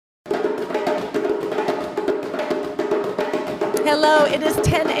Hello, it is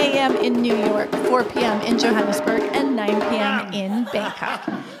 10 a.m. in New York, 4 p.m. in Johannesburg, and 9 p.m. in Bangkok.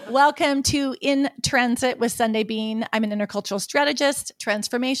 Welcome to In Transit with Sunday Bean. I'm an intercultural strategist,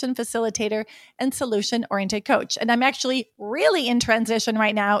 transformation facilitator, and solution-oriented coach. And I'm actually really in transition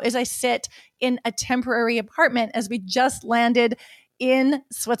right now as I sit in a temporary apartment as we just landed in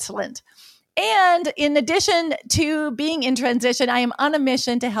Switzerland. And in addition to being in transition, I am on a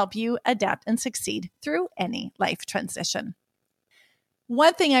mission to help you adapt and succeed through any life transition.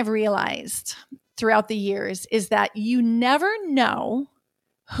 One thing I've realized throughout the years is that you never know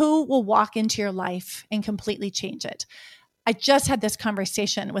who will walk into your life and completely change it. I just had this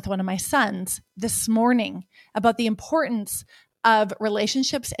conversation with one of my sons this morning about the importance of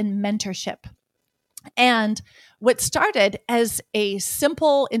relationships and mentorship. And what started as a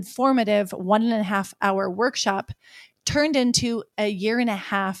simple, informative 1.5 hour workshop turned into a 1.5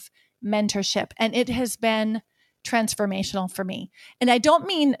 year mentorship. And it has been transformational for me. And I don't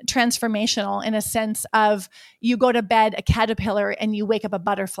mean transformational in a sense of you go to bed a caterpillar and you wake up a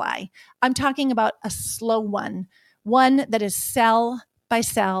butterfly. I'm talking about a slow one that is cell by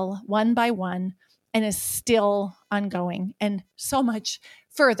cell, one by one, and is still ongoing and so much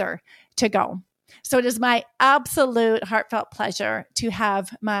further to go. So it is my absolute heartfelt pleasure to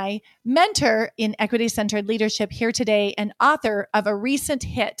have my mentor in equity-centered leadership here today and author of a recent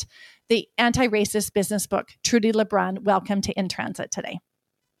hit, the anti-racist business book, Trudi Lebron. Welcome to In Transit today.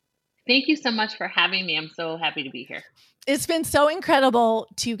 Thank you so much for having me. I'm so happy to be here. It's been so incredible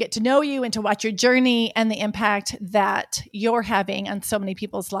to get to know you and to watch your journey and the impact that you're having on so many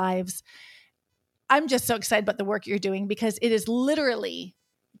people's lives. I'm just so excited about the work you're doing because it is literally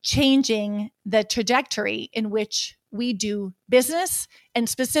changing the trajectory in which we do business, and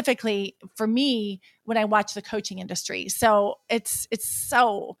specifically for me, when I watch the coaching industry. So it's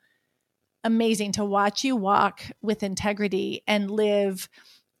so amazing to watch you walk with integrity and live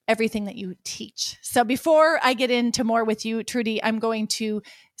everything that you teach. So before I get into more with you, Trudi, I'm going to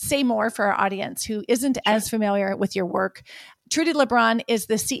say more for our audience who isn't as familiar with your work. Trudi Lebron is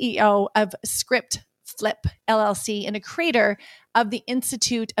the CEO of Script Flip LLC and a creator of the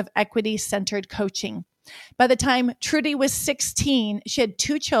Institute of Equity-Centered Coaching. By the time Trudi was 16, she had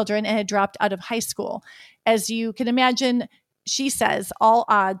 2 children and had dropped out of high school. As you can imagine, she says all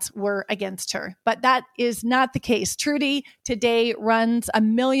odds were against her, but that is not the case. Trudi today runs a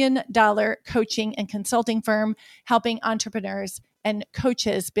 $1 million coaching and consulting firm, helping entrepreneurs and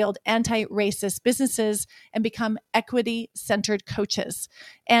coaches build anti-racist businesses and become equity-centered coaches,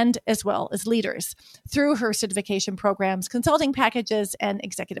 and as well as leaders through her certification programs, consulting packages, and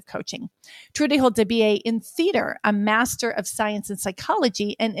executive coaching. Trudi holds a BA in theater, a Master of Science in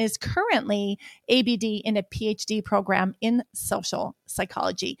Psychology, and is currently ABD in a PhD program in social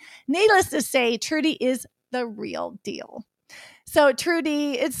psychology. Needless to say, Trudi is the real deal. So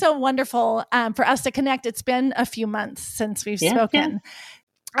Trudi, it's so wonderful for us to connect. It's been a few months since we've spoken. Yeah.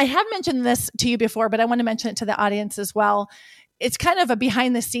 I have mentioned this to you before, but I want to mention it to the audience as well. It's kind of a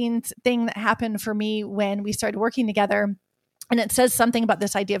behind the scenes thing that happened for me when we started working together. And it says something about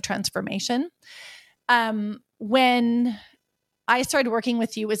this idea of transformation. When I started working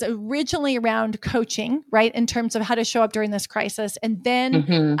with you, it was originally around coaching, right? In terms of how to show up during this crisis. And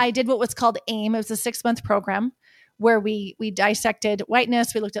then I did what was called AIM. It was a 6-month program where we dissected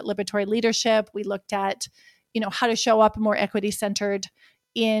whiteness, we looked at liberatory leadership, we looked at, how to show up more equity-centered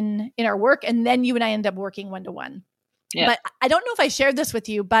in our work, and then you and I ended up working one-to-one. Yeah. But I don't know if I shared this with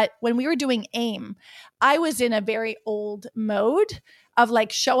you, but when we were doing AIM, I was in a very old mode of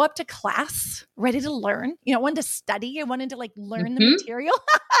show up to class, ready to learn, I wanted to study, I wanted to learn the material.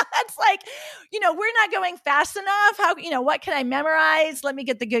 It's we're not going fast enough. How, what can I memorize? Let me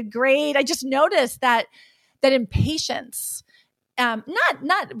get the good grade. I just noticed that impatience, not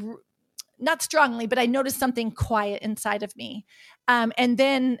strongly, but I noticed something quiet inside of me. And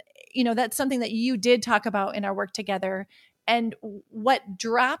then, that's something that you did talk about in our work together. And what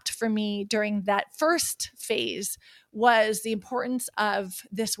dropped for me during that first phase was the importance of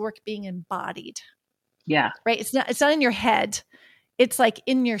this work being embodied. Yeah. Right. It's not in your head. It's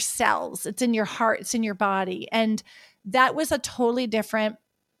in your cells. It's in your heart. It's in your body. And that was a totally different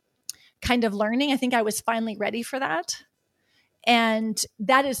kind of learning. I think I was finally ready for that. And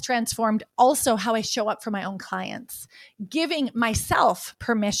that has transformed also how I show up for my own clients, giving myself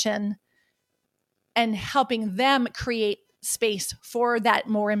permission and helping them create space for that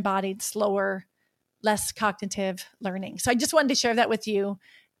more embodied, slower, less cognitive learning. So I just wanted to share that with you.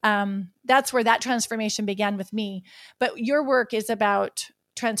 That's where that transformation began with me. But your work is about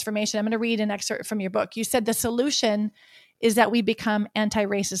transformation. I'm going to read an excerpt from your book. You said the solution is that we become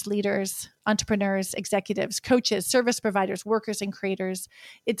anti-racist leaders, entrepreneurs, executives, coaches, service providers, workers, and creators.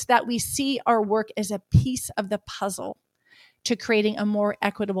 It's that we see our work as a piece of the puzzle to creating a more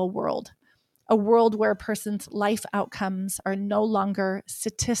equitable world, a world where a person's life outcomes are no longer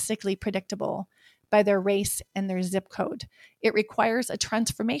statistically predictable by their race and their zip code. It requires a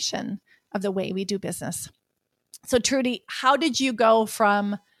transformation of the way we do business. So, Trudi, how did you go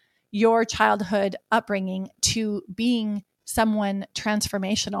from your childhood upbringing to being someone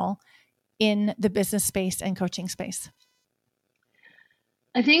transformational in the business space and coaching space?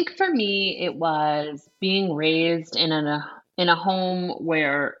 I think for me, it was being raised in a home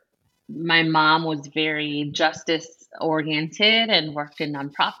where my mom was very justice oriented and worked in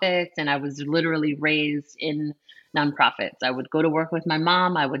nonprofits, and I was literally raised in nonprofits. I would go to work with my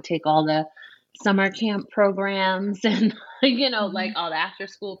mom. I would take all the summer camp programs and like all the after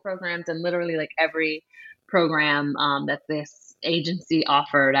school programs, and literally like every program that this agency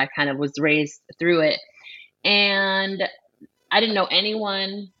offered. I kind of was raised through it, and I didn't know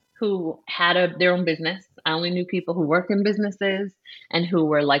anyone who had their own business. I only knew people who worked in businesses and who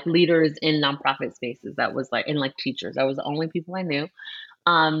were like leaders in nonprofit spaces. That was like, and like teachers. That was the only people I knew.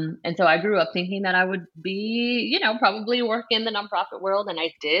 And so I grew up thinking that I would be, probably work in the nonprofit world. And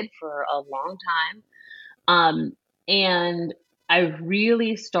I did for a long time. And I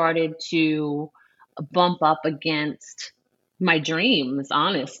really started to bump up against my dreams,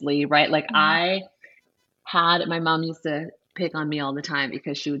 honestly, right? Like my mom used to pick on me all the time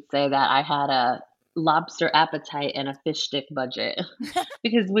because she would say that I had a lobster appetite and a fish stick budget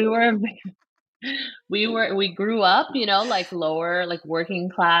because we grew up, like lower, like working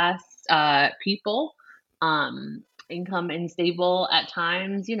class people, income unstable at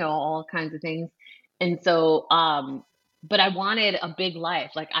times, all kinds of things. And so, but I wanted a big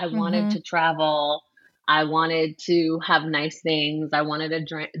life. Like I wanted to travel. I wanted to have nice things. I wanted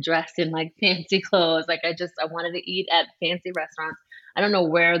to dress in like fancy clothes. Like I wanted to eat at fancy restaurants. I don't know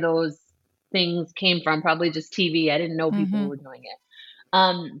where those things came from. Probably just TV. I didn't know people who were doing it.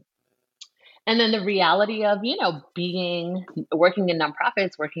 And then the reality of, working in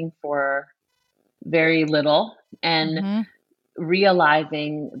nonprofits, working for very little, and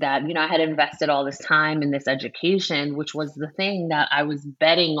realizing that, I had invested all this time in this education, which was the thing that I was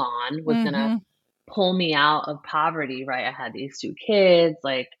betting on was going to pull me out of poverty, right? I had these two kids,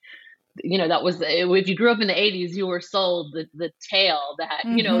 like, that was, if you grew up in the 80s, you were sold the tale that,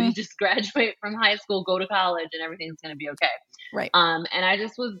 you just graduate from high school, go to college, and everything's going to be okay. Right. And I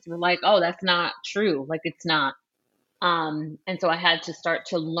just was like, oh, that's not true. Like, it's not. And so I had to start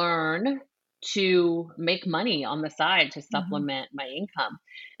to learn to make money on the side to supplement my income.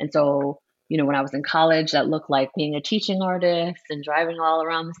 And so, when I was in college, that looked like being a teaching artist and driving all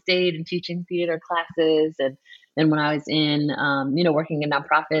around the state and teaching theater classes. And then when I was in, working in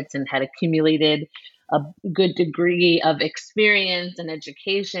nonprofits and had accumulated a good degree of experience and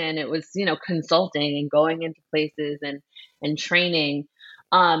education, it was, consulting and going into places and training.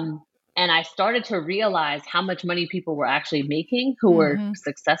 And I started to realize how much money people were actually making who were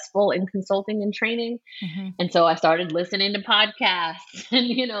successful in consulting and training. And so I started listening to podcasts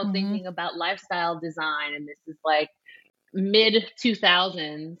and, thinking about lifestyle design. And this is like mid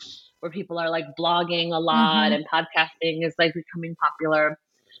 2000s where people are like blogging a lot and podcasting is like becoming popular.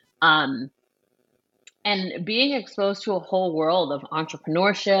 And being exposed to a whole world of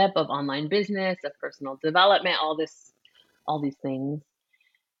entrepreneurship, of online business, of personal development, all these things.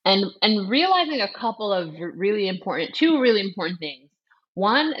 And realizing a couple of two really important things.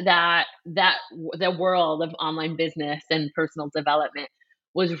 One, that the world of online business and personal development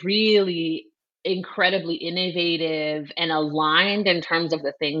was really incredibly innovative and aligned in terms of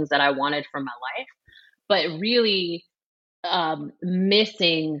the things that I wanted for my life, but really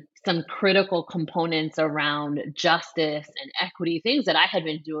missing some critical components around justice and equity, things that I had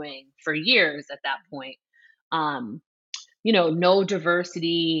been doing for years at that point. No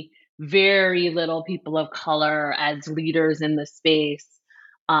diversity, very little people of color as leaders in the space.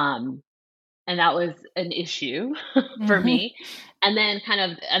 And that was an issue for me. And then kind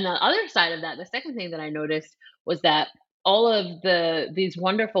of on the other side of that, the second thing that I noticed was that all of these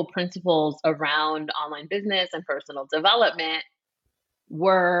wonderful principles around online business and personal development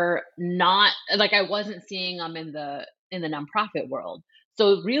were not like I wasn't seeing them in the nonprofit world.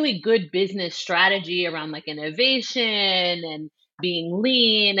 So really good business strategy around like innovation and being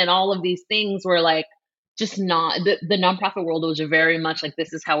lean and all of these things were like just not the nonprofit world was very much like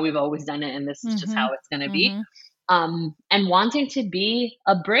this is how we've always done it and this is just how it's going to be. And wanting to be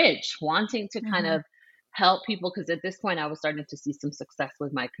a bridge, wanting to kind of help people because at this point I was starting to see some success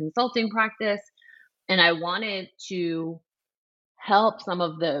with my consulting practice and I wanted to help some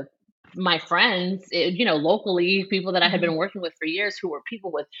of my friends, locally, people that I had Mhm. been working with for years, who were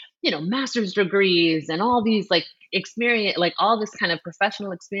people with, master's degrees and all these like experience, like all this kind of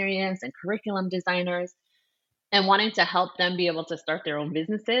professional experience and curriculum designers, and wanting to help them be able to start their own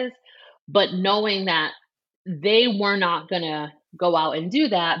businesses, but knowing that they were not going to go out and do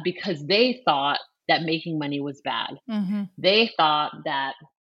that because they thought that making money was bad. Mhm. They thought that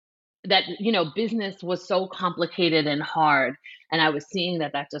business was so complicated and hard, and I was seeing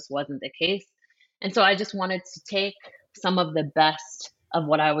that that just wasn't the case. And so I just wanted to take some of the best of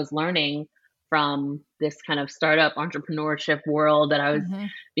what I was learning from this kind of startup entrepreneurship world that I was Mhm.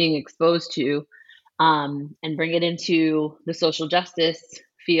 being exposed to, and bring it into the social justice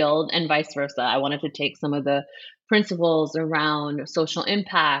field and vice versa. I wanted to take some of the principles around social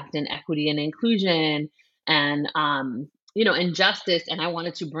impact and equity and inclusion and injustice, and I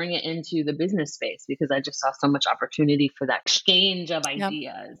wanted to bring it into the business space because I just saw so much opportunity for that exchange of Yep.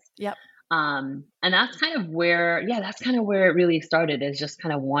 ideas. Yep. And that's kind of where, yeah, that's kind of where it really started, is just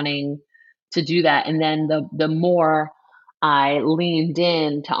kind of wanting to do that. And then the more I leaned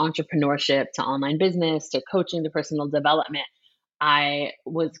in to entrepreneurship, to online business, to coaching, to personal development,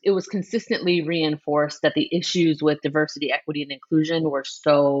 it was consistently reinforced that the issues with diversity, equity, and inclusion were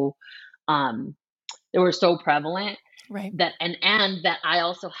um, they were so prevalent, Right. that and that I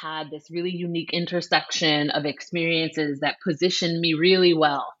also had this really unique intersection of experiences that positioned me really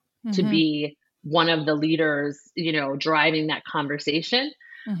well to Mhm. be one of the leaders, driving that conversation.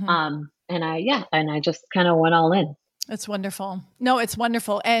 Mhm. And I just kind of went all in. It's wonderful. No, it's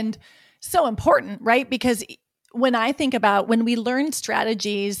wonderful and so important, right? Because when I think about when we learn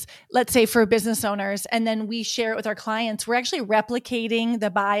strategies, let's say for business owners, and then we share it with our clients, we're actually replicating the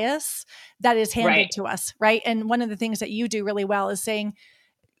bias that is Right. handed to us, right? And one of the things that you do really well is saying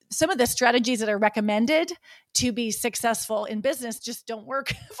some of the strategies that are recommended to be successful in business just don't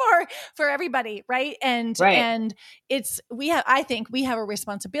work for everybody, right? and Right. and I think we have a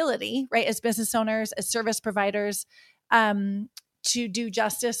responsibility, right, as business owners, as service providers, um to do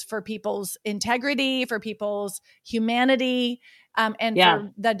justice for people's integrity, for people's humanity, and Yeah.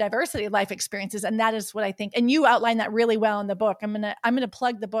 for the diversity of life experiences. And that is what I think. And you outline that really well in the book. I'm gonna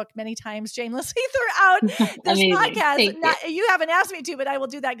plug the book many times shamelessly throughout this Amazing. podcast. Thank you. You haven't asked me to, but I will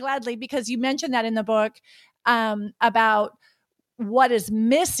do that gladly because you mentioned that in the book, about what is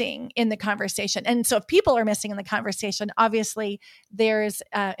missing in the conversation. And so if people are missing in the conversation, obviously there's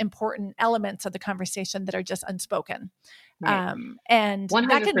important elements of the conversation that are just unspoken. Right. And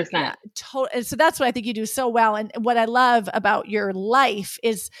that can, 100%. yeah, so that's what I think you do so well. And what I love about your life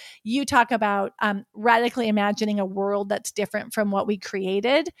is you talk about radically imagining a world that's different from what we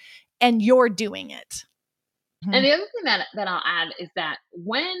created, and you're doing it. And Mhm. the other thing that I'll add is that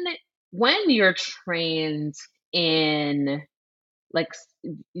when you're trained in like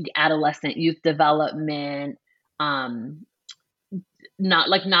adolescent youth development, um, not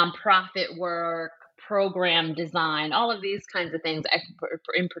like nonprofit work, program design, all of these kinds of things,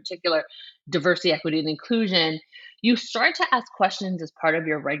 in particular, diversity, equity, and inclusion, you start to ask questions as part of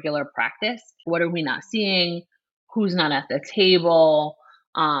your regular practice. What are we not seeing? Who's not at the table?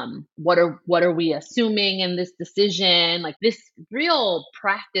 What are we assuming in this decision? Like this real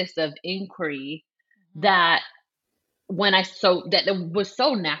practice of inquiry Mhm. that that it was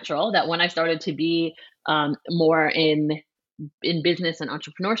so natural that when I started to be more in business and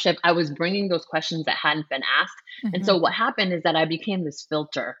entrepreneurship, I was bringing those questions that hadn't been asked. And so Mhm. what happened is that I became this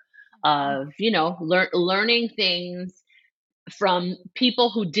filter Mhm. of, learning things from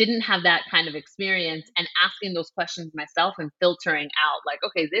people who didn't have that kind of experience, and asking those questions myself and filtering out like,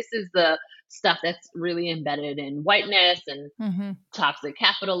 okay, this is the stuff that's really embedded in whiteness and Mhm. toxic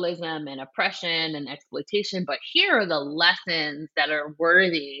capitalism and oppression and exploitation, but here are the lessons that are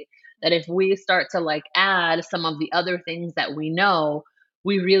worthy, that if we start to like add some of the other things that we know,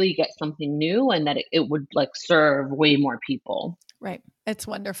 we really get something new, and that it would like serve way more people. Right. It's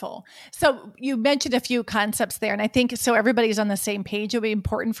wonderful. So you mentioned a few concepts there, and I think so everybody's on the same page. It would be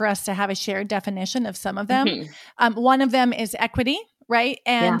important for us to have a shared definition of some of them. Hmm. One of them is equity, right?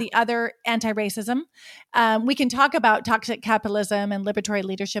 And Yeah. the other, anti-racism. We can talk about toxic capitalism and liberatory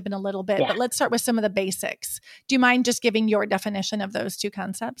leadership in a little bit, Yeah. but let's start with some of the basics. Do you mind just giving your definition of those two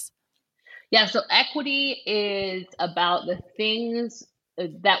concepts? Yeah, so equity is about the things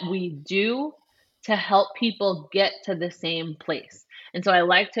that we do to help people get to the same place. And so I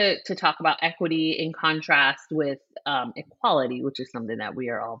like to talk about equity in contrast with equality, which is something that we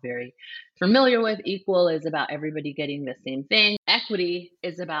are all very familiar with. Equal is about everybody getting the same thing. Equity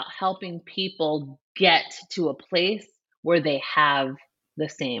is about helping people get to a place where they have the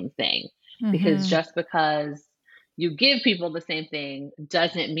same thing. Because Mm-hmm. just because you give people the same thing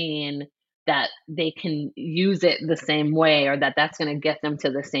doesn't mean that they can use it the same way, or that that's going to get them to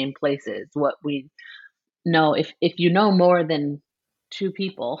the same places. What we know, if you know more than two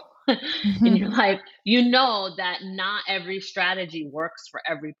people in your life, you know that not every strategy works for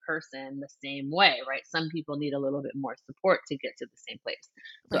every person the same way, right? Some people need a little bit more support to get to the same place.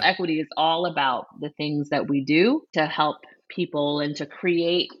 So Right. equity is all about the things that we do to help people and to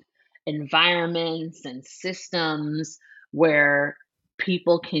create environments and systems where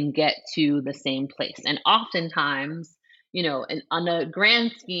people can get to the same place. And oftentimes, on a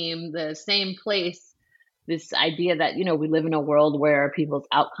grand scheme, the same place, this idea that, we live in a world where people's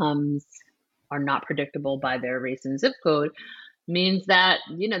outcomes are not predictable by their race and zip code, means that,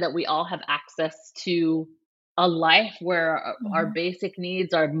 that we all have access to a life where our Mhm. basic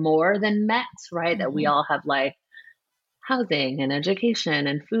needs are more than met, right? That we Mhm. all have like housing and education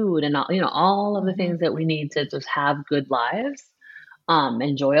and food and all of the Mhm. things that we need to just have good lives,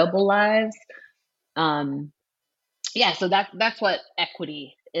 enjoyable lives. Um, yeah, so that's what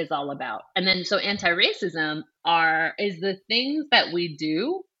equity is all about. And then so anti-racism is the things that we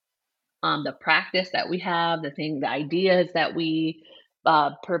do, the practice that we have, the ideas that we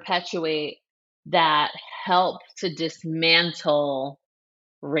perpetuate that help to dismantle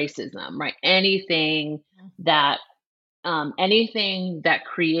racism, right? Anything that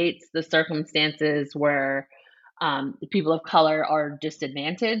creates the circumstances where people of color are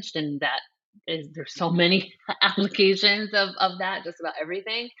disadvantaged, and there's so many applications of that. Just about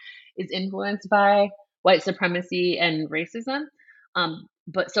everything is influenced by white supremacy and racism.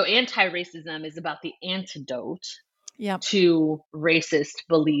 But so anti-racism is about the antidote Yep. to racist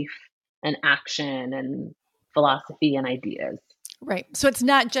belief and action and philosophy and ideas. Right. So it's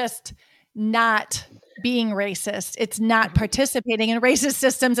not just not being racist. It's not Mhm. participating in racist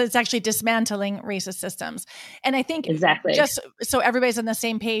systems. It's actually dismantling racist systems. And I think, Exactly. just so everybody's on the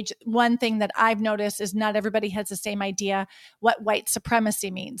same page, one thing that I've noticed is not everybody has the same idea what white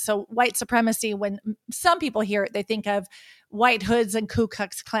supremacy means. So white supremacy, when some people hear it, they think of white hoods and Ku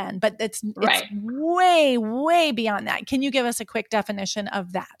Klux Klan, but it's Right. way, way beyond that. Can you give us a quick definition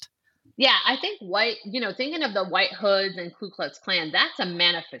of that? Yeah, I think thinking of the white hoods and Ku Klux Klan, that's a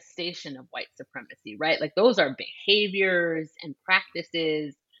manifestation of white supremacy, right? Like those are behaviors and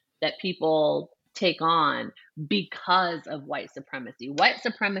practices that people take on because of white supremacy. White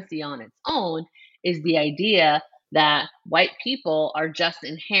supremacy on its own is the idea that white people are just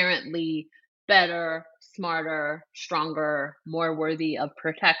inherently better, smarter, stronger, more worthy of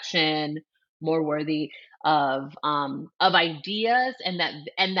protection, more worthy of ideas, and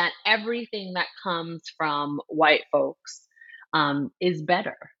that everything that comes from white folks is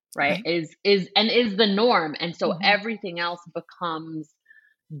better, right? Right. Is the norm, and so Mhm. everything else becomes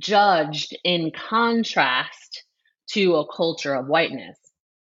judged in contrast to a culture of whiteness.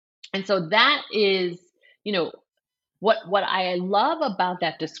 And so that is, you know, what I love about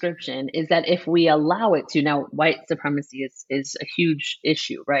that description is that if we allow it to, now white supremacy is a huge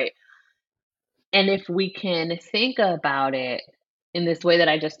issue, right? And if we can think about it in this way that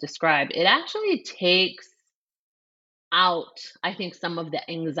I just described, it actually takes out, I think, some of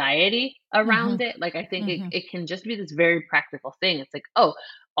the anxiety around Mhm. it. Like, I think it, Mhm. it can just be this very practical thing. It's like, oh,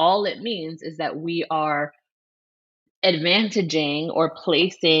 all it means is that we are advantaging or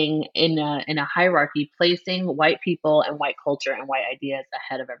placing in a hierarchy, placing white people and white culture and white ideas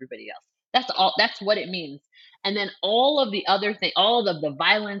ahead of everybody else. That's what it means. And then all of the other thing, all of the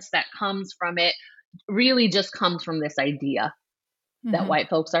violence that comes from it really just comes from this idea that Mhm. white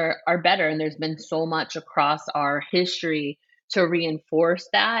folks are better. And there's been so much across our history to reinforce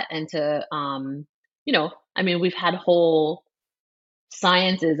that, and to I mean, we've had whole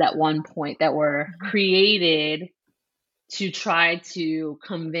sciences at one point that were Mhm. created to try to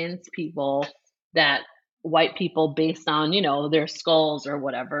convince people that white people, based on their skulls or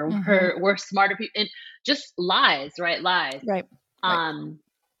whatever, Mhm. were smarter people, and just lies, right? Lies. Right. Right. um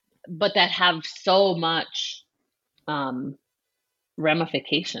but that have so much um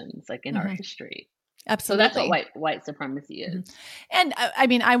ramifications, like, in our Mhm. history. So that's what Absolutely. white supremacy is. Mhm. And I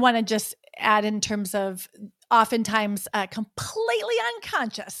mean, I want to just add in terms of oftentimes completely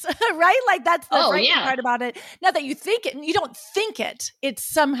unconscious, right? Like that's the Oh frightening yeah. part about it. Not that you think it, and you don't think it, it's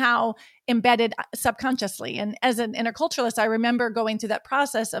somehow embedded subconsciously. And as an interculturalist, I remember going through that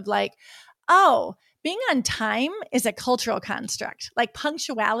process of like, oh, being on time is a cultural construct. Like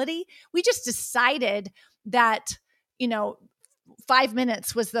punctuality, we just decided that, you know, 5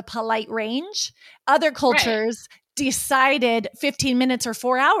 minutes was the polite range. Other Right. cultures decided 15 minutes or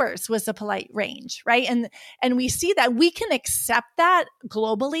 4 hours was the polite range, right? And we see that we can accept that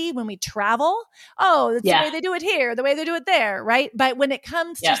globally when we travel. Oh, that's the Yeah. way they do it here, the way they do it there, right? But when it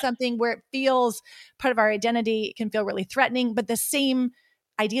comes to Yeah. something where it feels part of our identity, it can feel really threatening, but the same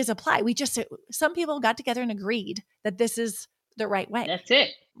ideas apply. Some people got together and agreed that this is the right way, That's it.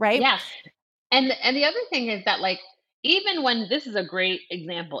 right? Yeah. And the other thing is that, like, even when this is a great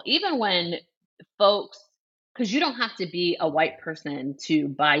example, even when folks, because you don't have to be a white person to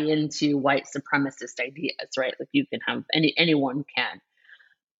buy into white supremacist ideas, right? Like, you can have anyone can.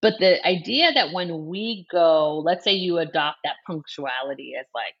 But the idea that when we go, let's say you adopt that punctuality as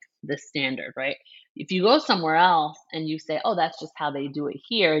like the standard, right? If you go somewhere else and you say, "Oh, that's just how they do it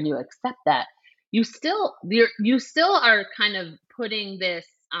here," and you accept that, you still are kind of putting this,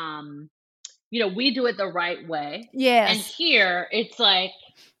 we do it the right way, and Yes. here it's like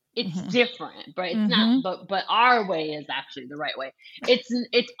it's different, but it's not. But our way is actually the right way.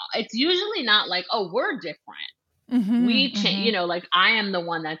 It's usually not like, "Oh, we're different." We change, like, I am the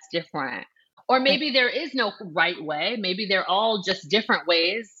one that's different. Or Right. maybe there is no right way. Maybe they're all just different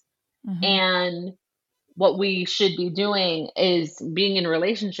ways. And what we should be doing is being in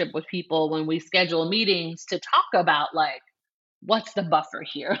relationship with people when we schedule meetings to talk about, like, what's the buffer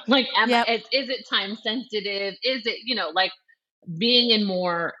here? Like, Yep. is it time sensitive? Is it, like, being in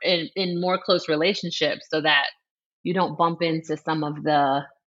more close relationships so that you don't bump into some of the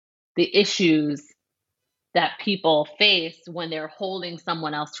issues that people face when they're holding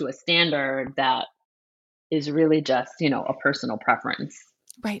someone else to a standard that is really just, a personal preference.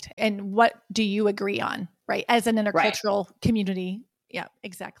 Right. And what do you agree on, right? As an Right. intercultural community. Yeah,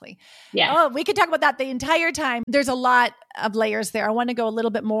 exactly. Yeah. Oh, we could talk about that the entire time. There's a lot of layers there. I want to go a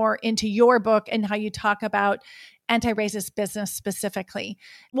little bit more into your book and how you talk about anti-racist business specifically.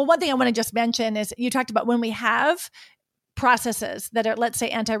 Well, one thing I want to just mention is you talked about when we have processes that are, let's say,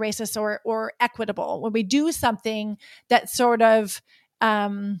 anti-racist or equitable, when we do something that sort of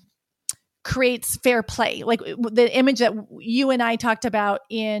creates fair play. Like the image that you and I talked about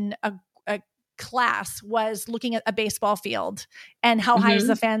in a class was looking at a baseball field and how high is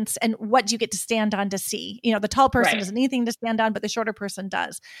the fence and what do you get to stand on to see. The tall person doesn't need anything to stand on, but the shorter person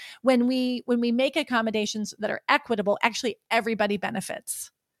does. When we make accommodations that are equitable, actually everybody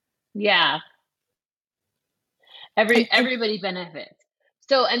benefits. Yeah. Everybody benefits.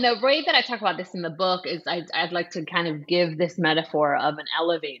 So, and the way that I talk about this in the book is I'd like to kind of give this metaphor of an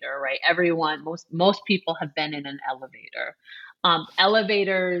elevator, right? Most people have been in an elevator.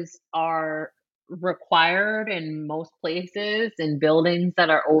 Elevators are required in most places, in buildings that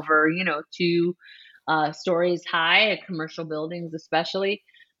are over, 2 stories high, commercial buildings especially,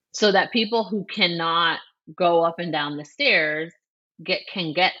 so that people who cannot go up and down the stairs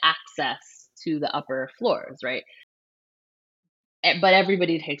can get access to the upper floors, right? But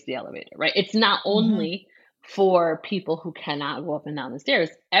everybody takes the elevator, right? It's not only for people who cannot go up and down the stairs.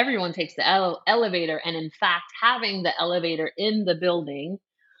 Everyone takes the elevator, and in fact, having the elevator in the building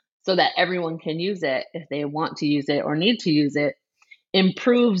so that everyone can use it if they want to use it or need to use it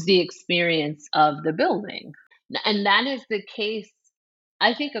improves the experience of the building. And that is the case,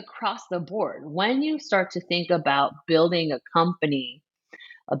 I think, across the board. When you start to think about building a company,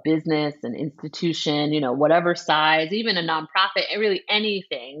 a business, an institution, whatever size, even a nonprofit, really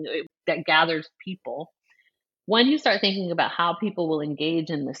anything that gathers people. When you start thinking about how people will engage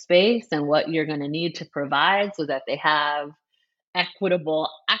in the space and what you're going to need to provide so that they have equitable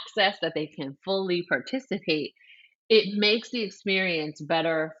access, that they can fully participate, it makes the experience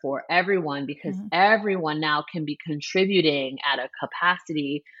better for everyone because everyone now can be contributing at a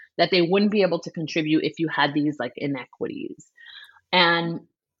capacity that they wouldn't be able to contribute if you had these like inequities. And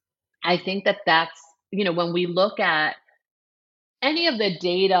I think that that's, when we look at any of the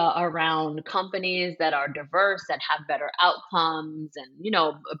data around companies that are diverse, that have better outcomes and,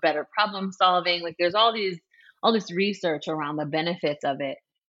 better problem solving, like there's all this research around the benefits of it.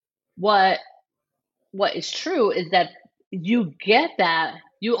 What is true is that you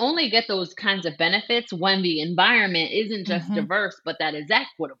only get those kinds of benefits when the environment isn't just diverse, but that is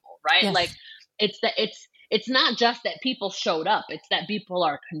equitable, right? Yes. Like it's not just that people showed up, it's that people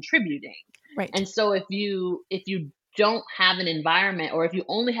are contributing. Right. And so if you don't have an environment, or if you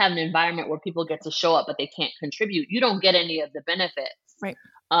only have an environment where people get to show up but they can't contribute, you don't get any of the benefits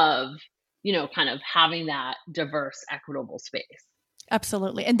of, kind of having that diverse, equitable space.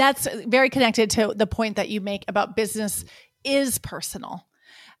 Absolutely. And that's very connected to the point that you make about business is personal.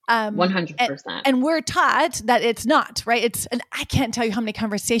 And, 100%. and we're taught that it's not, right? And I can't tell you how many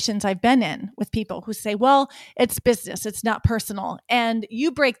conversations I've been in with people who say, well, it's business, it's not personal. And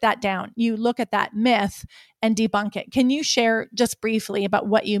you break that down. You look at that myth and debunk it. Can you share just briefly about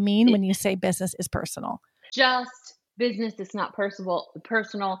what you mean when you say business is personal? Just business is not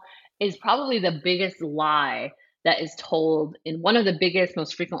personal is probably the biggest lie that is told in one of the biggest,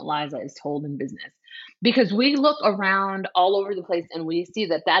 most frequent lies that is told in business. Because we look around all over the place and we see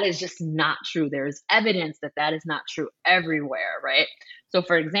that that is just not true. There is evidence that that is not true everywhere, right? So,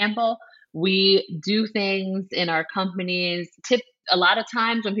 for example, we do things in our companies. A lot of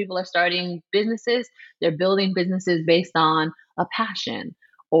times when people are starting businesses, they're building businesses based on a passion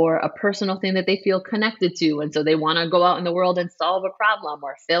or a personal thing that they feel connected to. And so they want to go out in the world and solve a problem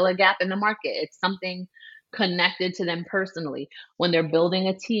or fill a gap in the market. It's something connected to them personally. When they're building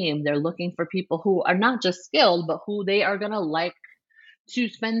a team, they're looking for people who are not just skilled, but who they are going to like to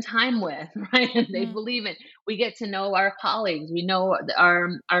spend time with, right? And they believe in. We get to know our colleagues. We know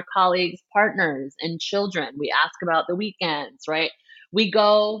our colleagues' partners and children. We ask about the weekends, right? We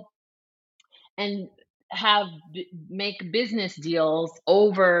go and make business deals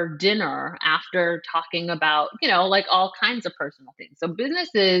over dinner after talking about, like all kinds of personal things. So business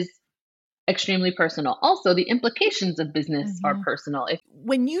is extremely personal. Also, the implications of business are personal.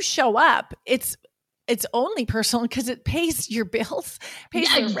 When you show up, it's only personal because it pays your bills, pays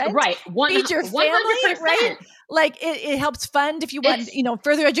your rent, right? feeds your family, 100%. right? Like it helps fund if you want,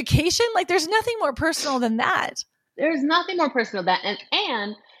 further education. Like there's nothing more personal than that. There's nothing more personal than that.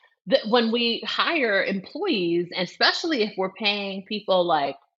 And when we hire employees, especially if we're paying people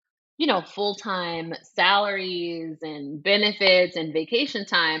like, full-time salaries and benefits and vacation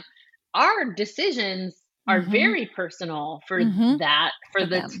time, our decisions are very personal for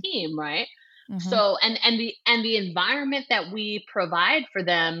the team, right? So and the environment that we provide for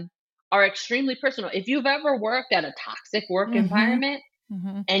them are extremely personal. If you've ever worked at a toxic work environment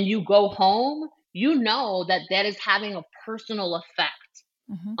and you go home, you know that is having a personal effect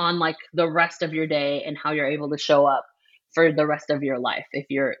on like the rest of your day and how you're able to show up for the rest of your life if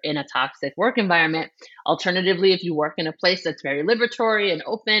you're in a toxic work environment. Alternatively, if you work in a place that's very liberatory and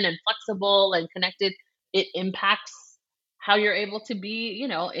open and flexible and connected, it impacts how you're able to be,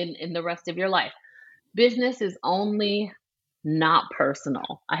 in the rest of your life. Business is only not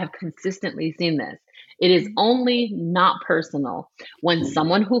personal. I have consistently seen this. It is only not personal when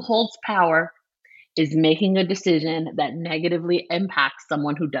someone who holds power is making a decision that negatively impacts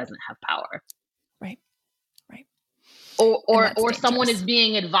someone who doesn't have power. Right. Or someone is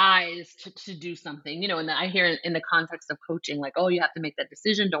being advised to do something, and I hear in the context of coaching, like, oh, you have to make that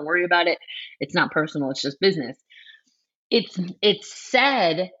decision. Don't worry about it. It's not personal. It's just business. It's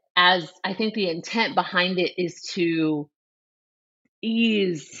said as, I think the intent behind it is to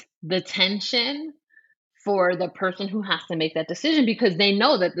ease the tension for the person who has to make that decision, because they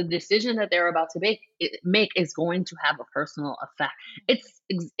know that the decision that they're about to make is going to have a personal effect.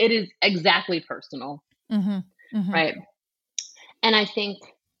 It is exactly personal. Right. And I think,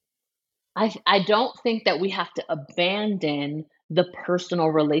 I don't think that we have to abandon the personal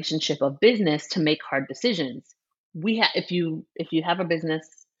relationship of business to make hard decisions. If you have a business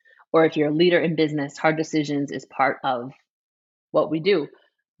or if you're a leader in business, hard decisions is part of what we do.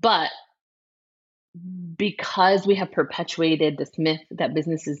 But because we have perpetuated this myth that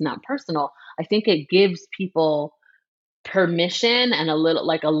business is not personal, I think it gives people permission and a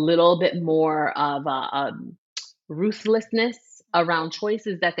little bit more of a ruthlessness around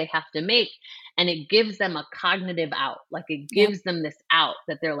choices that they have to make. And it gives them a cognitive out. Like it gives them this out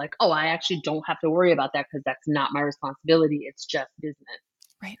that they're like, oh, I actually don't have to worry about that because that's not my responsibility. It's just business.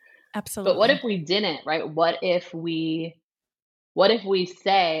 Right. Absolutely. But what if we didn't, right? What if we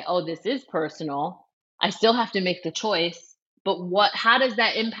say, oh, this is personal. I still have to make the choice, but how does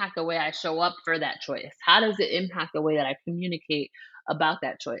that impact the way I show up for that choice? How does it impact the way that I communicate about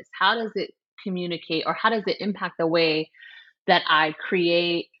that choice? How does it communicate, or how does it impact the way that I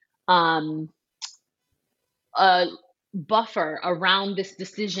create a buffer around this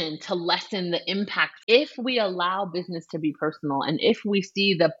decision to lessen the impact? If we allow business to be personal, and if we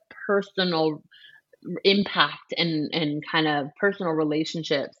see the personal impact and kind of personal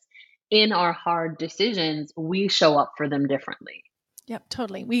relationships in our hard decisions, we show up for them differently. Yep,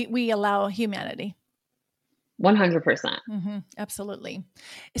 totally. We allow humanity. 100%. Absolutely.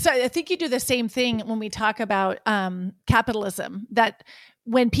 So I think you do the same thing when we talk about capitalism, that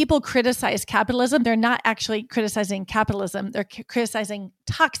when people criticize capitalism, they're not actually criticizing capitalism. They're criticizing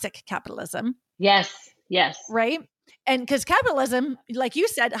toxic capitalism. Yes. Right? And because capitalism, like you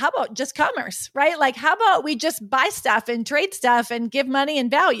said, how about just commerce, right? Like, how about we just buy stuff and trade stuff and give money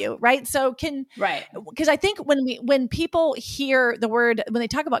and value, right? So Right. because I think when people hear the word, when they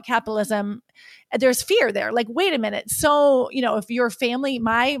talk about capitalism, there's fear there. Like, wait a minute. So, if your family,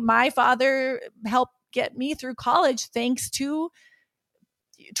 my father helped get me through college thanks to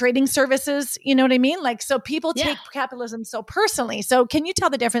trading services, you know what I mean? Like, so people Yeah. take capitalism so personally. So can you tell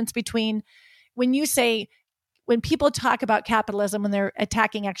the difference between when you say, when people talk about capitalism, when they're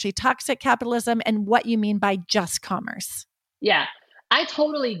attacking actually toxic capitalism, and what you mean by just commerce? Yeah. I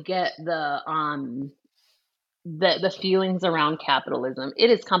totally get the feelings around capitalism.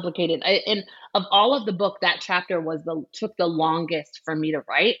 It is complicated. And of all of the book, that chapter took the longest for me to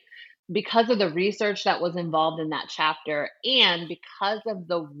write because of the research that was involved in that chapter and because of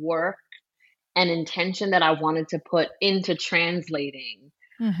the work and intention that I wanted to put into translating.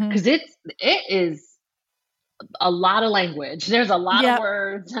 Mm-hmm. Because it is a lot of language. There's a lot of Yep.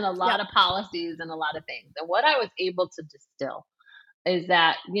 words and a lot Yep. of policies and a lot of things. And what I was able to distill is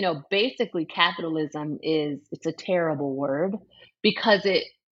that, basically capitalism it's a terrible word because it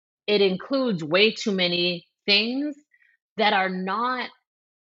includes way too many things that are not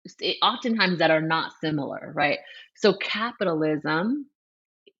oftentimes that are not similar, right? So capitalism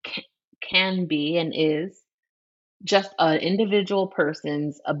can, can be and is just an individual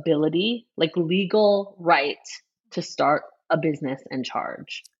person's ability, like legal right to start a business and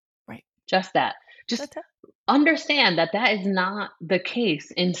charge. Right. Just that. Just That's it. understand that that is not the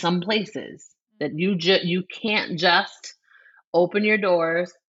case in some places. That you can't just open your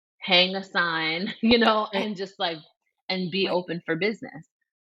doors, hang a sign, Right. and just like and be Right. open for business.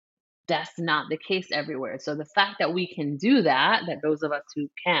 That's not the case everywhere. So the fact that we can do that, that those of us who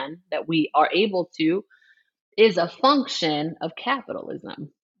can, that we are able to, is a function of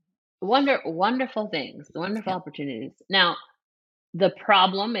capitalism. Wonderful things, wonderful Yep. opportunities. Now, the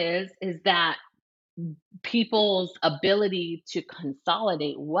problem is that people's ability to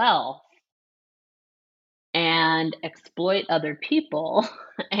consolidate wealth and exploit other people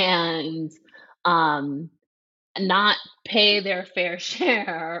and um not pay their fair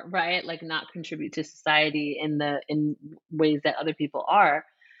share, right? Like not contribute to society in ways that other people are.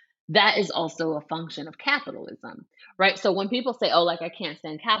 That is also a function of capitalism, right? So when people say, oh, like I can't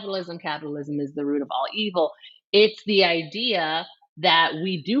stand capitalism, capitalism is the root of all evil, it's the idea that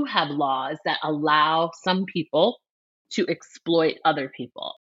we do have laws that allow some people to exploit other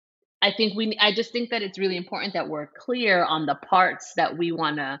people. I just think that it's really important that we're clear on the parts that we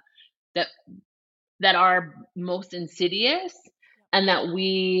want to, that, that are most insidious, and that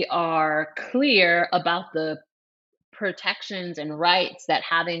we are clear about the protections and rights that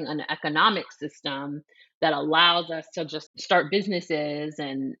having an economic system that allows us to just start businesses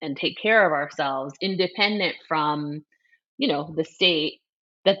and take care of ourselves independent from the state,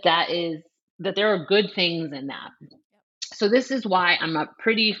 that there are good things in that. So this is why I'm a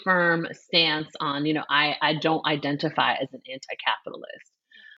pretty firm stance on, I don't identify as an anti-capitalist.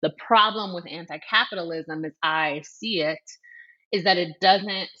 The problem with anti-capitalism, as I see it, is that it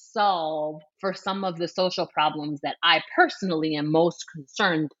doesn't solve for some of the social problems that I personally am most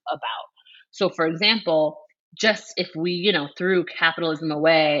concerned about. So, for example, just if we, threw capitalism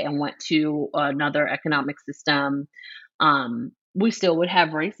away and went to another economic system, we still would have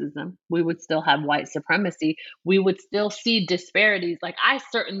racism. We would still have white supremacy. We would still see disparities. Like, I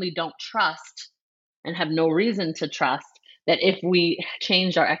certainly don't trust and have no reason to trust that if we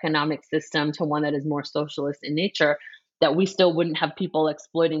changed our economic system to one that is more socialist in nature, that we still wouldn't have people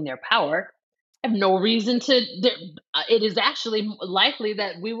exploiting their power. I have no reason to. It is actually likely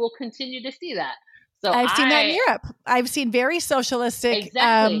that we will continue to see that. So I've seen that in Europe. I've seen very socialistic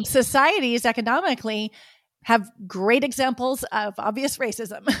exactly. societies economically have great examples of obvious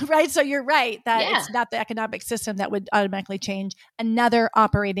racism, right? So you're right that Yeah, it's not the economic system that would automatically change, another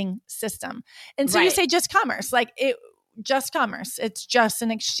operating system. And so you right. say just commerce, just commerce. It's just an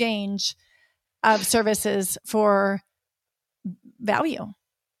exchange of services for value.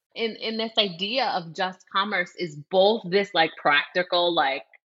 In this idea of just commerce is both this like practical like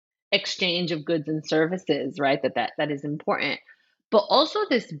exchange of goods and services, right? That is important, but also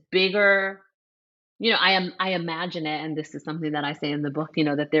this bigger. I imagine it, and this is something that I say in the book,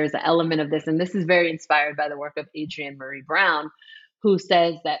 that there's an element of this, and this is very inspired by the work of Adrienne Marie Brown, who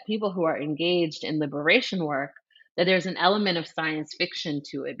says that people who are engaged in liberation work, that there's an element of science fiction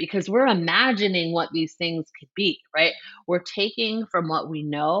to it because we're imagining what these things could be, right? We're taking from what we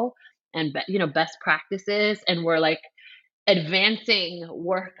know and best practices, and we're like advancing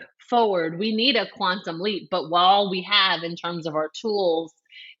work forward. We need a quantum leap, but all we have in terms of our tools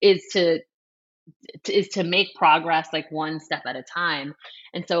is to is to make progress like one step at a time.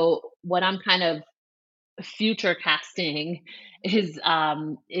 And so what I'm kind of future casting is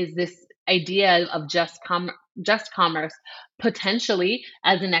this idea of just commerce potentially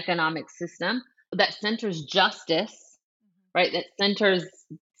as an economic system that centers justice, right? That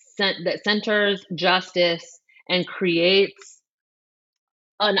centers justice and creates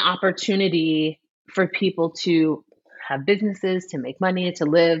an opportunity for people to have businesses, to make money, to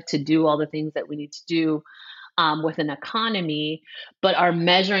live, to do all the things that we need to do with an economy, but are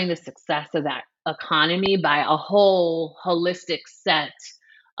measuring the success of that economy by a whole holistic set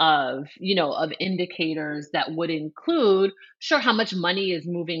of indicators that would include, sure, how much money is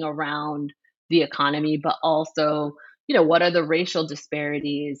moving around the economy, but also, what are the racial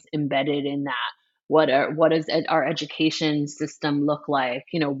disparities embedded in that? Our education system look like?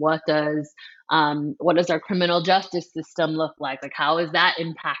 What does our criminal justice system look like? Like, how is that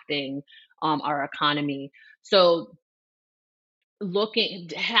impacting our economy? So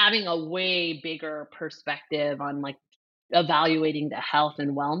having a way bigger perspective on like evaluating the health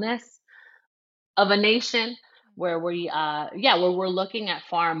and wellness of a nation, where where we're looking at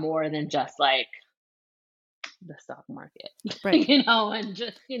far more than just like the stock market, Right. and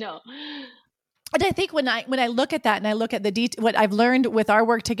just, And I think when I look at that and I look at what I've learned with our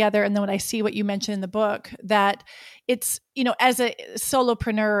work together, and then when I see what you mentioned in the book, that it's, as a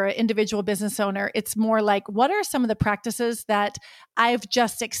solopreneur or individual business owner, it's more like, what are some of the practices that I've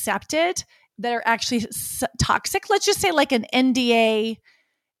just accepted that are actually toxic? Let's just say like an NDA,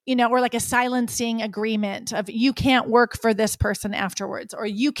 or like a silencing agreement of, you can't work for this person afterwards, or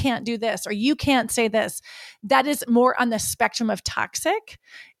you can't do this, or you can't say this. That is more on the spectrum of toxic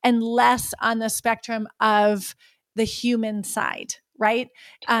and less on the spectrum of the human side, right?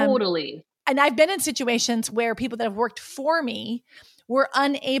 totally. And I've been in situations where people that have worked for me were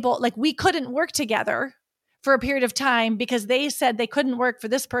unable, like we couldn't work together for a period of time because they said they couldn't work for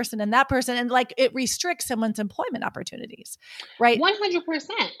this person and that person. And like, it restricts someone's employment opportunities, right? 100%.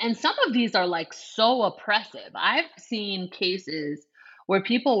 And some of these are like so oppressive. I've seen cases where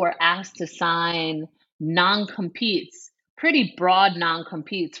people were asked to sign non-competes, pretty broad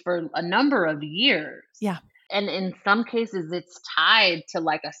non-competes for a number of years. Yeah. And in some cases it's tied to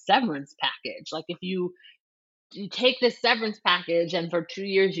like a severance package. Like, if you take this severance package and for 2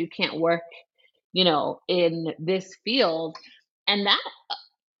 years you can't work, in this field, and that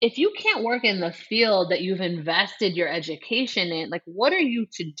if you can't work in the field that you've invested your education in, like, what are you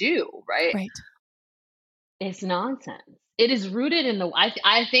to do, right? Right. It's nonsense. It is rooted in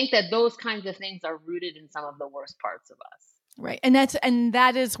I think that those kinds of things are rooted in some of the worst parts of us. Right. And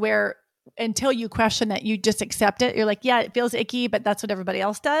that is where, until you question that, you just accept it. You're like, yeah, it feels icky, but that's what everybody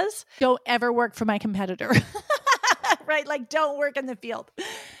else does. Don't ever work for my competitor. Right? Like, don't work in the field,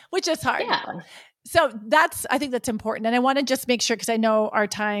 which is hard. Yeah. So I think that's important. And I want to just make sure, because I know our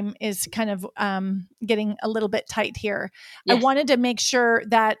time is kind of getting a little bit tight here. Yes. I wanted to make sure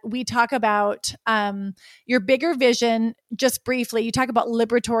that we talk about your bigger vision just briefly. You talk about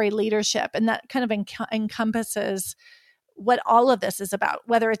liberatory leadership, and that kind of encompasses what all of this is about,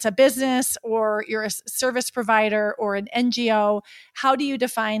 whether it's a business or you're a service provider or an NGO. How do you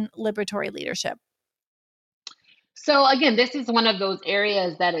define liberatory leadership? So again, this is one of those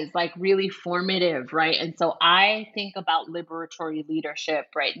areas that is like really formative, right? And so I think about liberatory leadership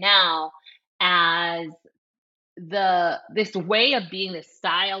right now as this way of being, this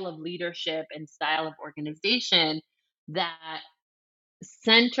style of leadership and style of organization that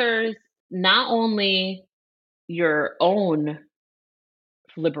centers not only your own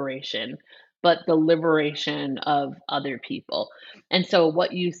liberation, but the liberation of other people. And so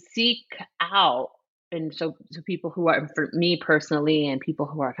what you seek out, and so people who are, for me personally, and people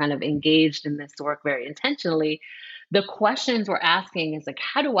who are kind of engaged in this work very intentionally, the questions we're asking is like,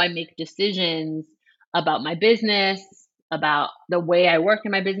 how do I make decisions about my business, about the way I work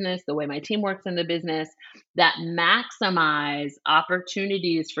in my business, the way my team works in the business, that maximize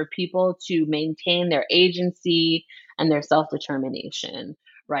opportunities for people to maintain their agency and their self-determination,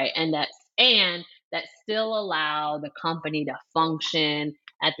 right? And that still allow the company to function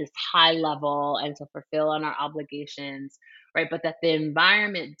at this high level and to fulfill on our obligations, right? But that the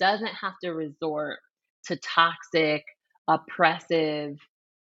environment doesn't have to resort to toxic, oppressive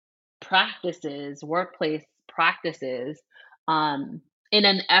practices, workplace practices, in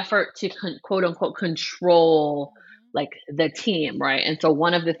an effort to quote unquote control like the team, right? And so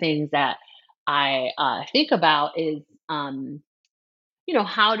one of the things that I think about is,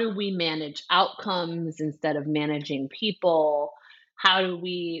 how do we manage outcomes instead of managing people? how do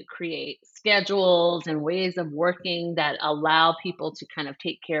we create schedules and ways of working that allow people to kind of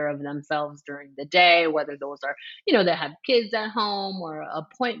take care of themselves during the day, whether those are, that have kids at home or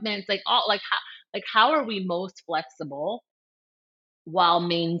appointments, how are we most flexible while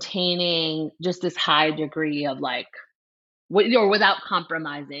maintaining just this high degree of without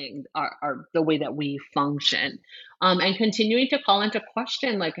compromising the way that we function, and continuing to call into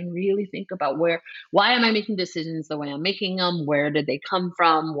question, and really think about why am I making decisions the way I'm making them? Where did they come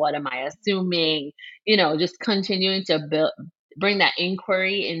from? What am I assuming? Just continuing to bring that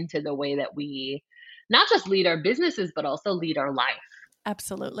inquiry into the way that we not just lead our businesses, but also lead our life.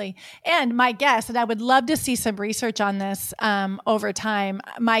 Absolutely. And my guess, and I would love to see some research on this over time,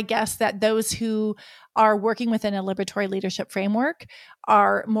 my guess that those who are working within a liberatory leadership framework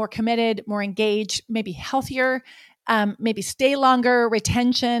are more committed, more engaged, maybe healthier, maybe stay longer,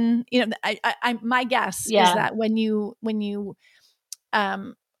 retention. My guess is that when you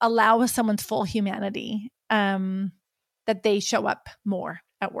allow someone's full humanity, that they show up more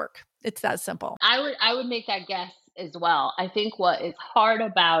at work. It's that simple. I would make that guess as well. I think what is hard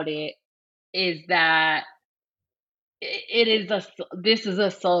about it is that this is a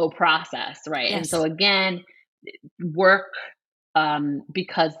slow process, right? Yes. And so again, work,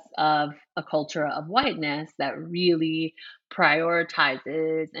 because of a culture of whiteness that really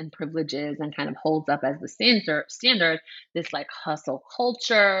prioritizes and privileges and kind of holds up as the standard this hustle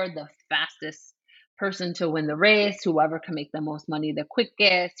culture, the fastest person to win the race, whoever can make the most money the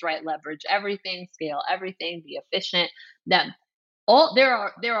quickest, right? Leverage everything, scale everything, be efficient. That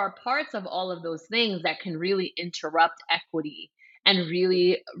there are parts of all of those things that can really interrupt equity and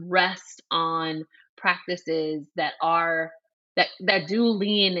really rest on practices that do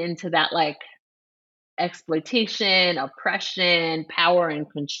lean into that exploitation, oppression, power and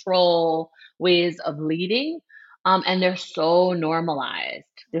control ways of leading. And they're so normalized.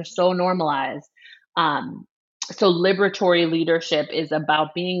 So liberatory leadership is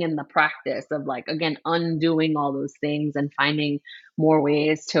about being in the practice of again, undoing all those things and finding more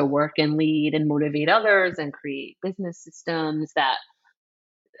ways to work and lead and motivate others and create business systems that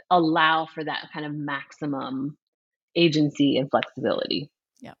allow for that kind of maximum agency and flexibility.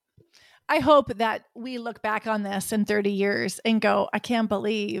 Yeah. I hope that we look back on this in 30 years and go, I can't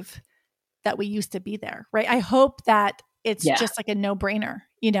believe that we used to be there, right? I hope that it's just a no-brainer,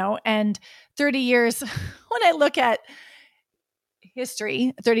 and 30 years, when I look at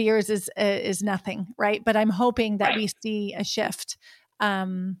history, 30 years is nothing, right? But I'm hoping that we see a shift.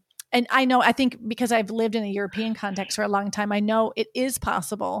 And I think because I've lived in a European context for a long time, I know it is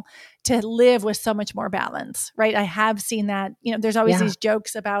possible to live with so much more balance, right? I have seen that, there's always these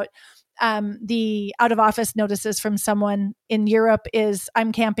jokes about the out of office notices from someone in Europe is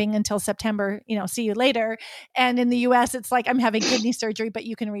I'm camping until September, see you later. And in the US, it's like I'm having kidney surgery, but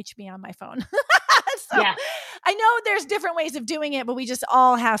you can reach me on my phone. So I know there's different ways of doing it, but we just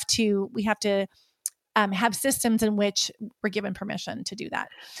all have to have systems in which we're given permission to do that.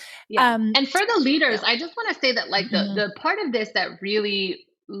 And for the leaders, I just want to say that the part of this that really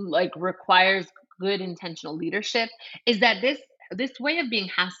requires good intentional leadership is that this way of being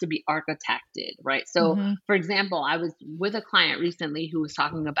has to be architected, right? So for example, I was with a client recently who was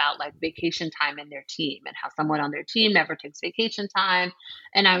talking about vacation time in their team and how someone on their team never takes vacation time.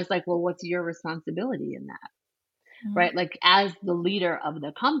 And I was like, well, what's your responsibility in that? Right? As the leader of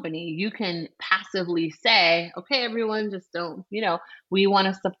the company, you can passively say, okay, everyone just don't, we want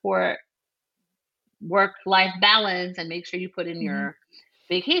to support work-life balance and make sure you put in your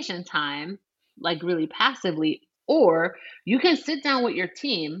vacation time, really passively. Or you can sit down with your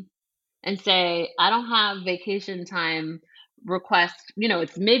team and say, I don't have vacation time requests,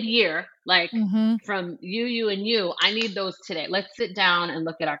 it's mid-year, from you and you, I need those today. Let's sit down and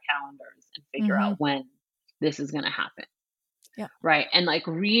look at our calendars and figure out when this is going to happen. Yeah. Right. And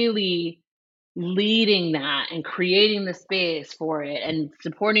really leading that and creating the space for it and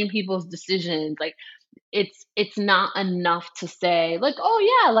supporting people's decisions. It's not enough to say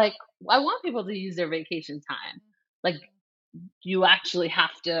oh yeah, I want people to use their vacation time. You actually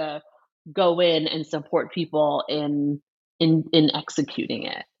have to go in and support people in executing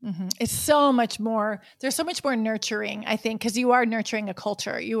it. It's so much more. There's so much more nurturing, I think, because you are nurturing a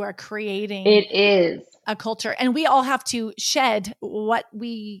culture. You are creating. It is a culture, and we all have to shed what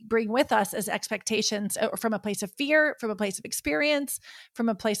we bring with us as expectations from a place of fear, from a place of experience, from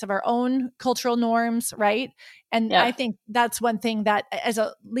a place of our own cultural norms, right? And I think that's one thing that, as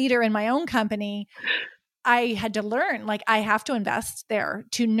a leader in my own company, I had to learn. I have to invest there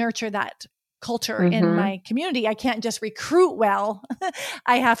to nurture that culture in my community. I can't just recruit well.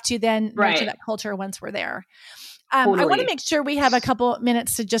 I have to then nurture that culture once we're there. I want to Totally. make sure we have a couple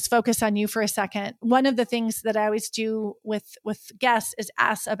minutes to just focus on you for a second. One of the things that I always do with guests is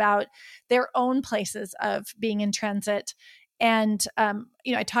ask about their own places of being in transit. And,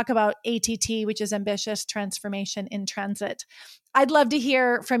 I talk about ATT, which is ambitious transformation in transit. I'd love to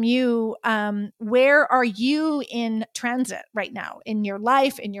hear from you. Where are you in transit right now in your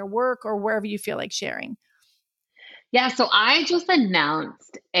life, in your work, or wherever you feel like sharing? Yeah, so I just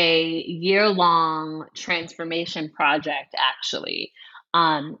announced a year-long transformation project actually.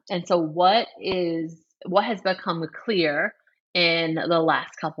 And so what has become clear in the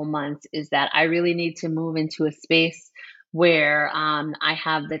last couple months is that I really need to move into a space where I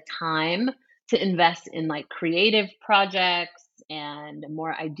have the time to invest in like creative projects and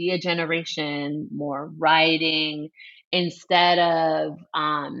more idea generation, more writing, instead of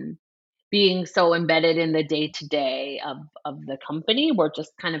being so embedded in the day to day of the company. We're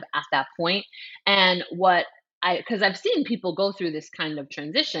just kind of at that point. And because I've seen people go through this kind of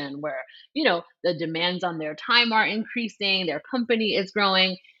transition where, the demands on their time are increasing, their company is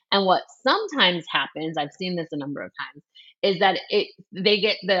growing. And what sometimes happens, I've seen this a number of times, is that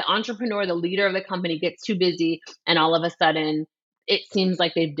the entrepreneur, the leader of the company gets too busy, and all of a sudden it seems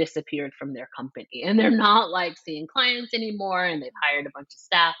like they've disappeared from their company and they're not like seeing clients anymore, and they've hired a bunch of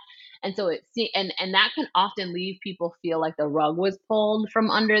staff. And so and that can often leave people feel like the rug was pulled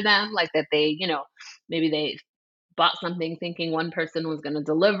from under them, like that they, maybe they bought something thinking one person was going to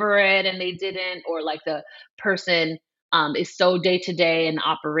deliver it and they didn't, or like the person is so day to day in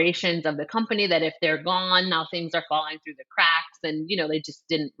operations of the company that if they're gone, now things are falling through the cracks, and they just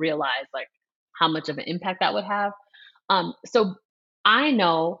didn't realize like how much of an impact that would have. So I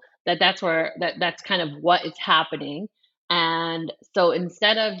know that that's kind of what is happening. And so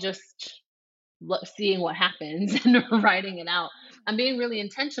instead of just seeing what happens and writing it out, I'm being really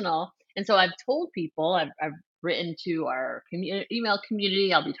intentional. And so I've told people, I've written to our email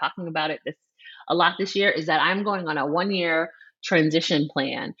community, I'll be talking about it a lot this year, is that I'm going on a 1 year transition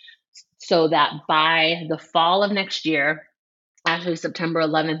plan so that by the fall of next year, actually September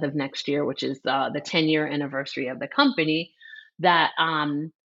 11th of next year, which is the 10-year anniversary of the company, that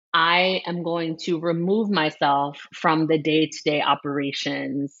I am going to remove myself from the day-to-day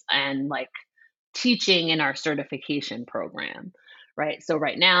operations and like teaching in our certification program, right? So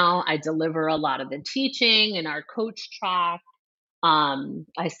right now I deliver a lot of the teaching in our coach track.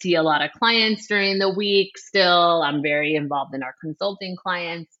 I see a lot of clients during the week still. I'm very involved in our consulting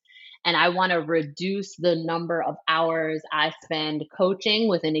clients. And I want to reduce the number of hours I spend coaching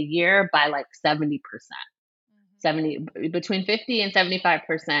within a year by like 70%. 70 between 50 and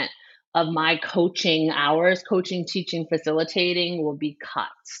 75% of my coaching hours, coaching, teaching, facilitating, will be cut.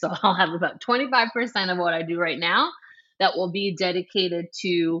 So I'll have about 25% of what I do right now that will be dedicated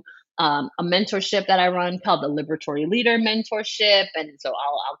to a mentorship that I run called the Liberatory Leader Mentorship. And so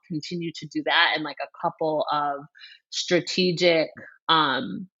I'll continue to do that, and like a couple of strategic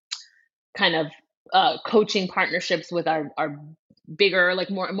kind of coaching partnerships with our bigger,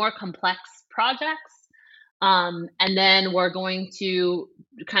 like more complex projects. And then we're going to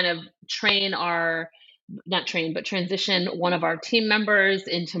kind of not train, but transition one of our team members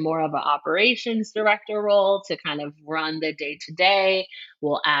into more of an operations director role to kind of run the day to day.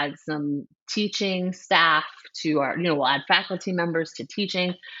 We'll add some teaching staff to we'll add faculty members to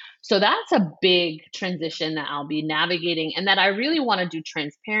teaching. So that's a big transition that I'll be navigating and that I really want to do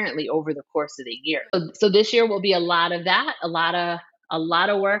transparently over the course of the year. So this year will be a lot of that, a lot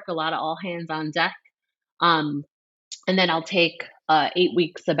of work, a lot of all hands on deck. And then I'll take 8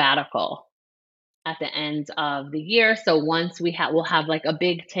 week sabbatical at the end of the year. So once we'll have like a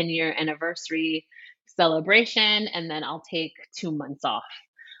big 10-year anniversary celebration, and then I'll take 2 months off.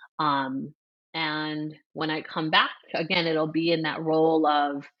 And when I come back again, it'll be in that role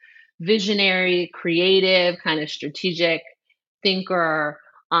of visionary, creative, kind of strategic thinker,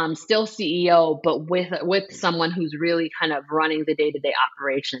 still CEO, but with someone who's really kind of running the day-to-day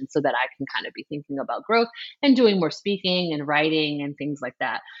operations, so that I can kind of be thinking about growth and doing more speaking and writing and things like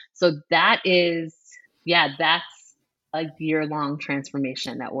that. So that's a year-long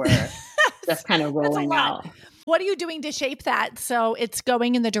transformation that we're just kind of That's a rolling lot. out. What are you doing to shape that so it's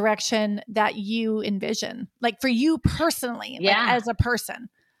going in the direction that you envision? Like for you personally, like Yeah. as a person.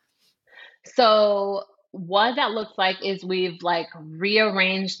 So what that looks like is we've like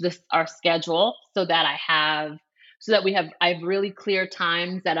rearranged our schedule so that I have really clear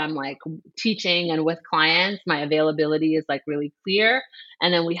times that I'm like teaching and with clients. My availability is like really clear.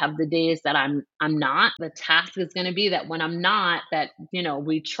 And then we have the days that I'm not. The task is going to be that when I'm not, that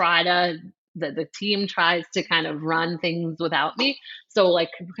we try to the team tries to kind of run things without me. So like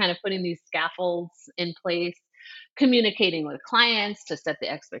kind of putting these scaffolds in place communicating with clients to set the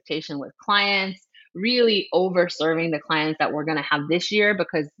expectation with clients, really over serving the clients that we're going to have this year,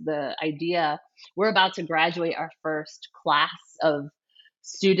 because the idea, we're about to graduate our first class of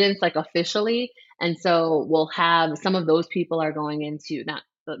students, like officially. And so we'll have some of those people are going into, not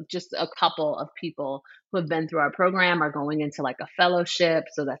just a couple of people who have been through our program are going into like a fellowship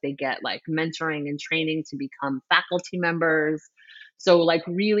so that they get like mentoring and training to become faculty members. So like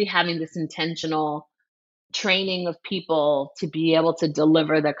really having this intentional training of people to be able to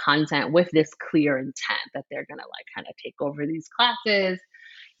deliver the content with this clear intent that they're going to like kind of take over these classes.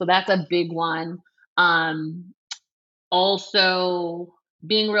 So that's a big one. Also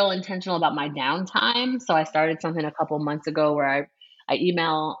being real intentional about my downtime. So I started something a couple months ago where I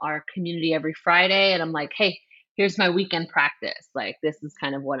email our community every Friday and I'm like, hey, here's my weekend practice. Like, this is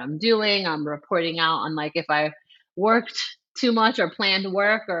kind of what I'm doing. I'm reporting out on like if I worked too much or planned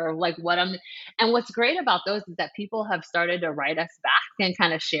work or like and what's great about those is that people have started to write us back and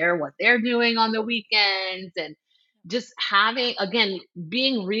kind of share what they're doing on the weekends, and just having, again,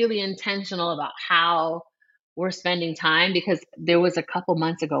 being really intentional about how we're spending time, because there was a couple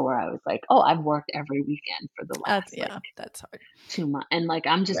months ago where I was like, oh, I've worked every weekend for the last like that's hard. 2 months. And like,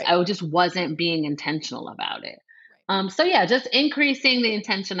 Right. I just wasn't being intentional about it. Right. So yeah, just increasing the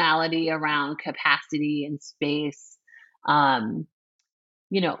intentionality around capacity and space,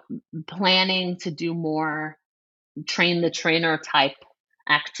 you know, planning to do more train the trainer type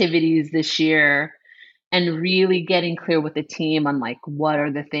activities this year, and really getting clear with the team on like what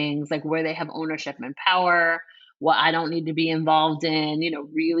are the things like where they have ownership and power, what I don't need to be involved in,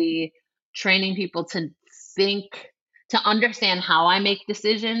 really training people to think, to understand how I make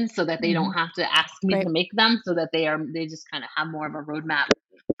decisions so that they don't have to ask me Right. to make them, so that they just kind of have more of a roadmap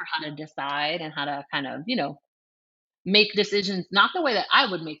for how to decide and how to kind of, make decisions, not the way that I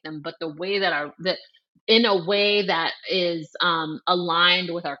would make them, but the way that in a way that is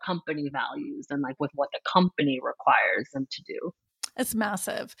aligned with our company values and like with what the company requires them to do. It's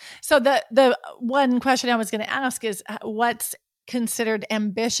massive. So the one question I was going to ask is what's considered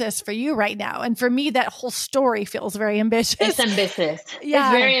ambitious for you right now? And for me, that whole story feels very ambitious. It's ambitious. Yeah.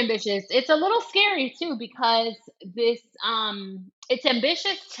 It's very ambitious. It's a little scary too, because it's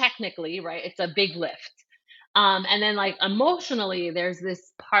ambitious technically, right? It's a big lift. And then like emotionally, there's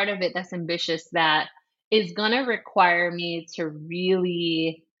this part of it that's ambitious that is going to require me to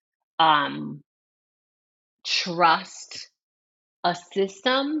really um, trust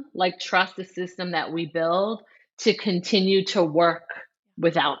trust the system that we build to continue to work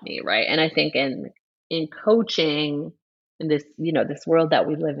without me, right? And I think in coaching, in this, this world that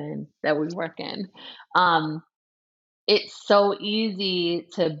we live in, that we work in, it's so easy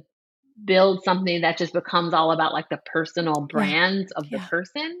to build something that just becomes all about like the personal brands of the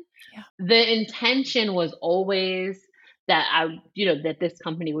person. Yeah. The intention was always that that this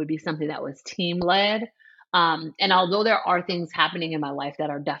company would be something that was team led. And although there are things happening in my life that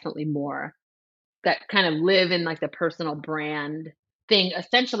are definitely more that kind of live in like the personal brand thing,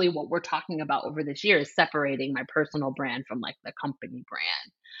 essentially what we're talking about over this year is separating my personal brand from like the company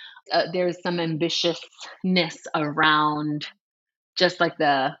brand. There's some ambitiousness around just like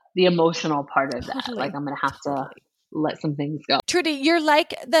the emotional part of that. Like I'm going to have to let some things go. Trudi, you're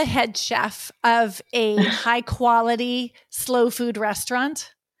like the head chef of a high quality slow food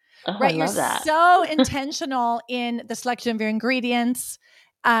restaurant. Oh, right? I You're love that. so intentional in the selection of your ingredients,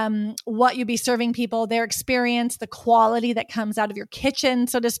 what you be serving people, their experience, the quality that comes out of your kitchen,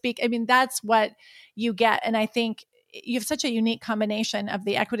 so to speak. I mean, that's what you get. And I think you have such a unique combination of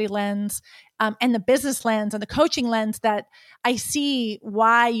the equity lens and the business lens and the coaching lens that I see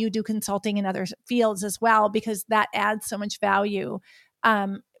why you do consulting in other fields as well, because that adds so much value.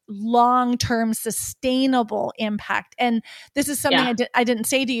 Long-term sustainable impact. And this is something I didn't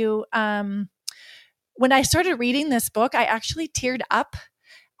say to you. When I started reading this book, I actually teared up.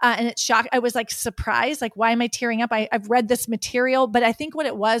 And it shocked. I was like surprised, like, why am I tearing up? I've read this material, but I think what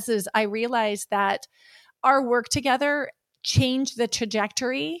it was is I realized that our work together changed the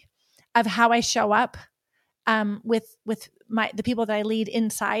trajectory of how I show up with the people that I lead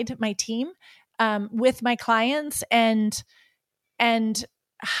inside my team, with my clients, and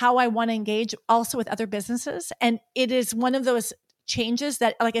how I want to engage also with other businesses. And it is one of those changes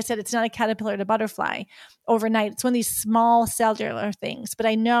that, like I said, it's not a caterpillar to butterfly overnight. It's one of these small cellular things. But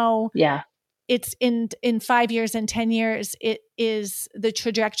I know it's in 5 years and 10 years, it is the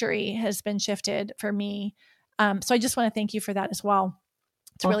trajectory has been shifted for me. So I just want to thank you for that as well.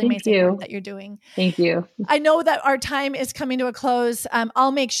 It's Well, really thank amazing work you. that you're doing. Thank you. I know that our time is coming to a close.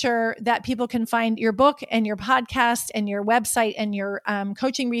 I'll make sure that people can find your book and your podcast and your website and your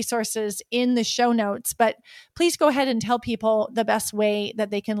coaching resources in the show notes. But please go ahead and tell people the best way that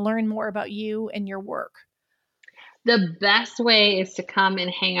they can learn more about you and your work. The best way is to come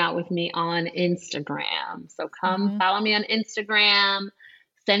and hang out with me on Instagram. So come follow me on Instagram,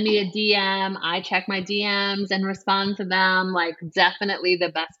 send me a DM. I check my DMs and respond to them. Like, definitely the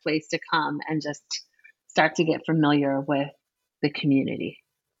best place to come and just start to get familiar with the community.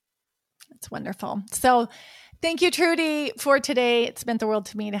 That's wonderful. So thank you, Trudi, for today. It's meant the world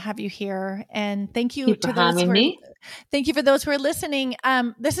to me to have you here. And thank you to those who are, thank you for those who are listening.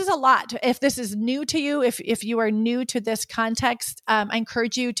 This is a lot. If this is new to you, if you are new to this context, I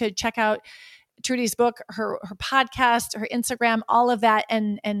encourage you to check out Trudi's book, her podcast, her Instagram, all of that,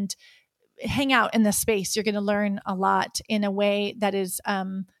 and hang out in the space. You're going to learn a lot in a way that is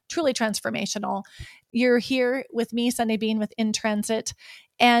truly transformational. You're here with me, Sunday Bean, with In Transit.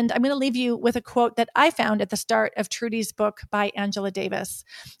 And I'm going to leave you with a quote that I found at the start of Trudi's book by Angela Davis.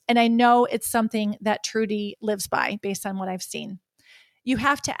 And I know it's something that Trudi lives by based on what I've seen. You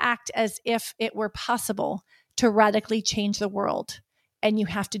have to act as if it were possible to radically change the world. And you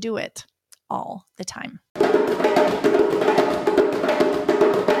have to do it all the time.